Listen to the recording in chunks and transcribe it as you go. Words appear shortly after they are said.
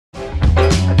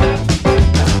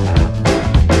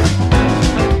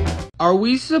Are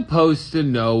we supposed to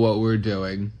know what we're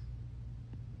doing?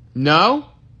 No?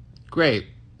 Great.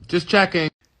 Just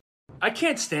checking. I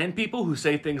can't stand people who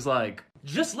say things like,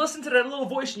 just listen to that little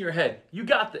voice in your head. You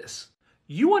got this.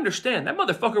 You understand, that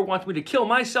motherfucker wants me to kill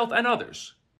myself and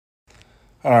others.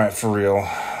 Alright, for real.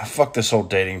 Fuck this whole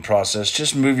dating process.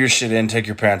 Just move your shit in, take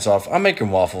your pants off. I'm making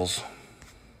waffles.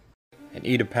 And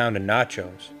eat a pound of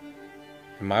nachos.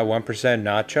 Am I 1%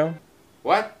 nacho?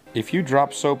 What? If you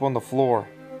drop soap on the floor,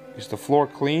 is the floor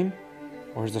clean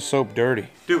or is the soap dirty?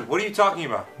 Dude, what are you talking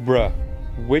about? Bruh,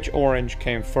 which orange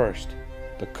came first?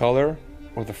 The color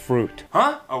or the fruit?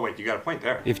 Huh? Oh wait, you got a point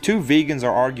there. If two vegans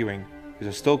are arguing, is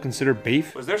it still considered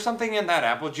beef? Was there something in that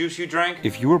apple juice you drank?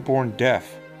 If you were born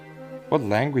deaf, what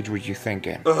language were you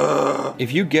thinking?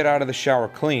 If you get out of the shower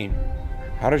clean,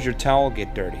 how does your towel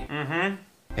get dirty?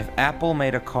 If Apple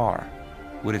made a car,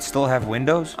 would it still have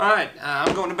windows? Alright,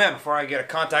 I'm going to bed before I get a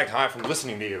contact high from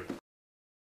listening to you.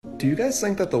 Do you guys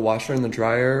think that the washer and the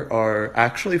dryer are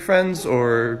actually friends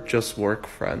or just work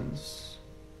friends?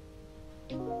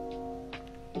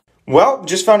 Well,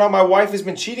 just found out my wife has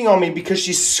been cheating on me because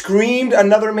she screamed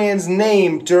another man's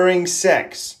name during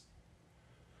sex.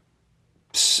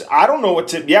 Psst, I don't know what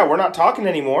to... Yeah, we're not talking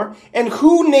anymore. And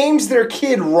who names their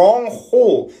kid Wrong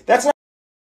Hole? That's not...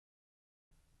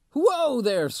 Whoa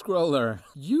there, Scroller.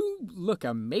 You look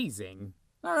amazing.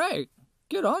 All right,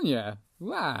 good on ya.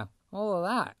 Wow, all of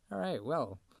that. All right,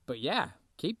 well, but yeah,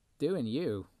 keep doing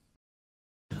you.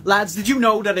 Lads, did you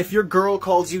know that if your girl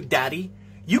calls you daddy,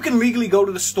 you can legally go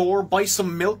to the store, buy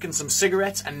some milk and some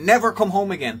cigarettes, and never come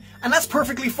home again? And that's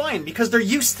perfectly fine, because they're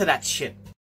used to that shit.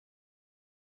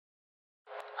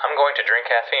 I'm going to drink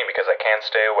caffeine because I can't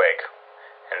stay awake.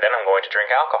 And then I'm going to drink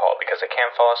alcohol because I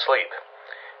can't fall asleep.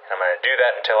 And I'm going to do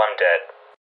that until I'm dead.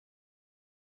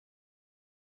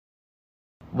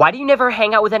 Why do you never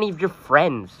hang out with any of your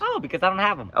friends? Oh, because I don't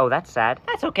have them. Oh, that's sad.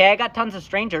 That's okay, I got tons of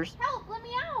strangers. Help, let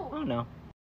me out. Oh, no.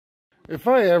 If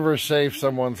I ever save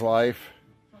someone's life,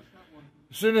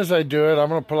 as soon as I do it, I'm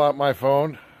going to pull out my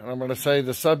phone, and I'm going to say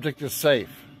the subject is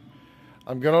safe.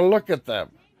 I'm going to look at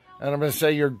them, and I'm going to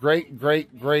say your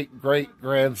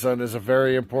great-great-great-great-grandson is a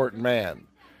very important man.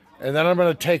 And then I'm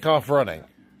going to take off running.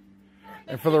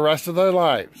 And for the rest of their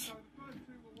lives,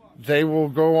 they will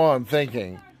go on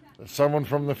thinking that someone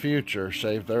from the future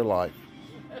saved their life.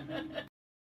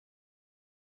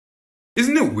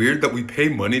 Isn't it weird that we pay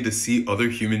money to see other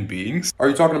human beings? Are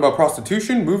you talking about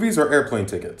prostitution, movies, or airplane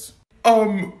tickets?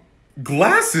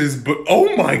 Glasses, but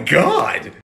oh my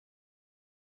god!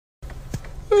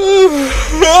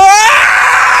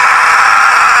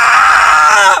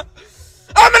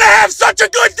 I'm gonna have such a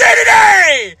good day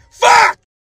today! Fuck!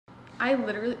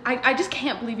 I just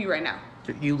can't believe you right now.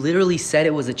 You literally said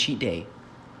it was a cheat day.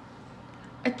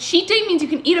 A cheat day means you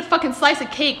can eat a fucking slice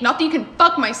of cake, not that you can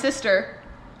fuck my sister.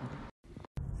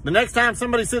 The next time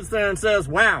somebody sits there and says,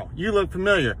 wow, you look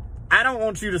familiar, I don't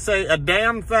want you to say a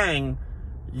damn thing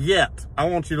yet. I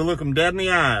want you to look them dead in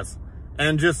the eyes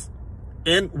and just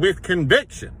with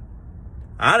conviction.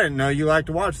 I didn't know you like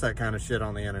to watch that kind of shit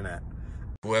on the internet.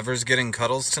 Whoever's getting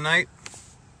cuddles tonight,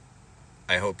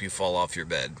 I hope you fall off your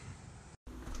bed.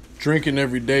 Drinking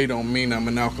every day don't mean I'm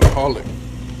an alcoholic.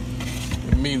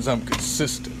 It means I'm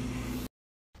consistent.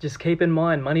 Just keep in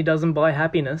mind, money doesn't buy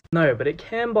happiness. No, but it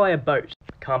can buy a boat.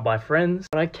 Can't buy friends,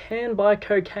 but I can buy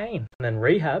cocaine. And then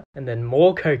rehab, and then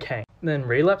more cocaine. And then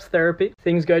relapse therapy.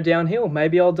 Things go downhill,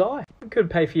 maybe I'll die. I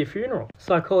could pay for your funeral.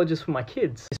 Psychologist for my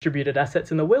kids. Distributed assets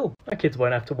in the will. My kids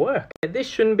won't have to work. This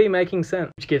shouldn't be making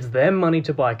sense, which gives them money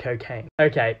to buy cocaine.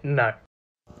 Okay, no.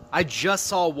 I just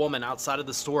saw a woman outside of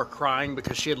the store crying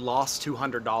because she had lost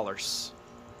 $200.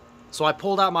 So I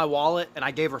pulled out my wallet and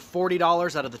I gave her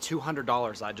 $40 out of the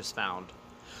 $200 I just found.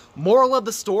 Moral of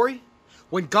the story?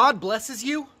 When God blesses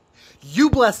you, you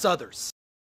bless others.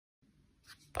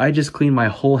 I just cleaned my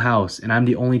whole house and I'm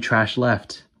the only trash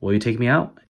left. Will you take me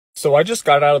out? So I just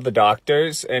got out of the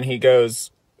doctor's and he goes,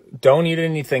 don't eat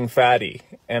anything fatty.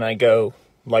 And I go,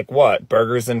 like what,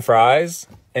 burgers and fries?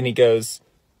 And he goes,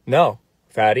 no,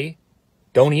 fatty,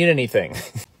 don't eat anything.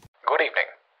 Good evening.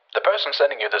 The person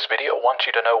sending you this video wants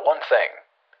you to know one thing.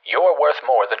 You're worth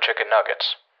more than chicken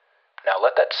nuggets. Now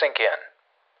let that sink in.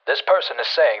 This person is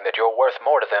saying that you're worth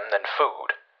more to them than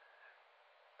food.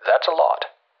 That's a lot.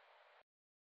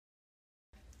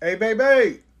 Hey,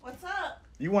 baby. What's up?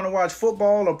 You want to watch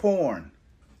football or porn?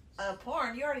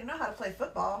 Porn. You already know how to play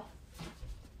football.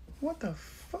 What the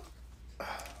fuck?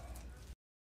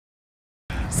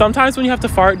 Sometimes when you have to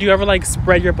fart, do you ever like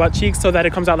spread your butt cheeks so that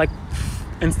it comes out like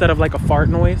instead of like a fart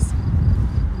noise?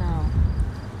 No.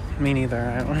 Me neither.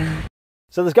 I don't.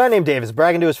 So this guy named Dave is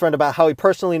bragging to his friend about how he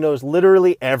personally knows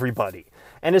literally everybody.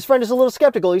 And his friend is a little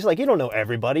skeptical. He's like, you don't know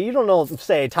everybody. You don't know,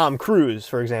 say, Tom Cruise,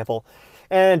 for example.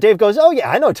 And Dave goes, oh yeah,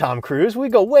 I know Tom Cruise. We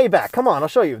go way back. Come on, I'll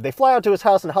show you. They fly out to his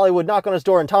house in Hollywood, knock on his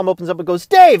door, and Tom opens up and goes,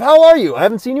 Dave, how are you? I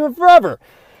haven't seen you in forever.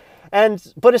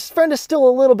 But his friend is still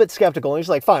a little bit skeptical. And he's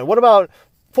like, fine, what about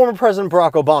former President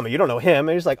Barack Obama? You don't know him.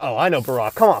 And he's like, oh, I know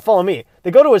Barack. Come on, follow me.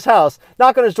 They go to his house,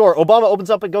 knock on his door. Obama opens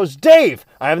up and goes, Dave,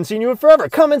 I haven't seen you in forever.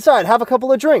 Come inside, have a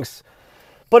couple of drinks.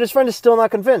 But his friend is still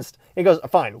not convinced. He goes,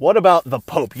 fine, what about the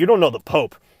Pope? You don't know the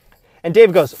Pope. And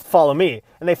Dave goes, follow me.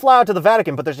 And they fly out to the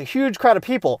Vatican, but there's a huge crowd of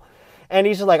people. And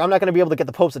he's just like, I'm not going to be able to get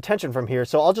the Pope's attention from here,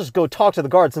 so I'll just go talk to the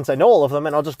guards since I know all of them,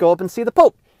 and I'll just go up and see the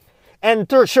Pope. And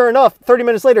sure enough, 30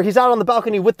 minutes later, he's out on the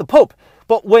balcony with the Pope.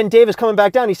 But when Dave is coming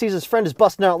back down, he sees his friend is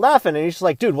busting out laughing, and he's just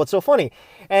like, dude, what's so funny?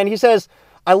 And he says,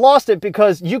 I lost it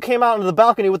because you came out into the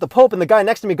balcony with the Pope, and the guy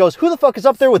next to me goes, who the fuck is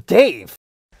up there with Dave?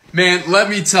 Man, let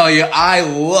me tell you, I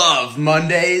love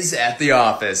Mondays at the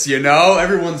office, you know?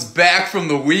 Everyone's back from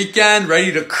the weekend,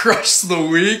 ready to crush the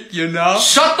week, you know?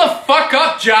 Shut the fuck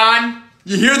up, John!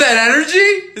 You hear that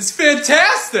energy? It's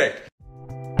fantastic!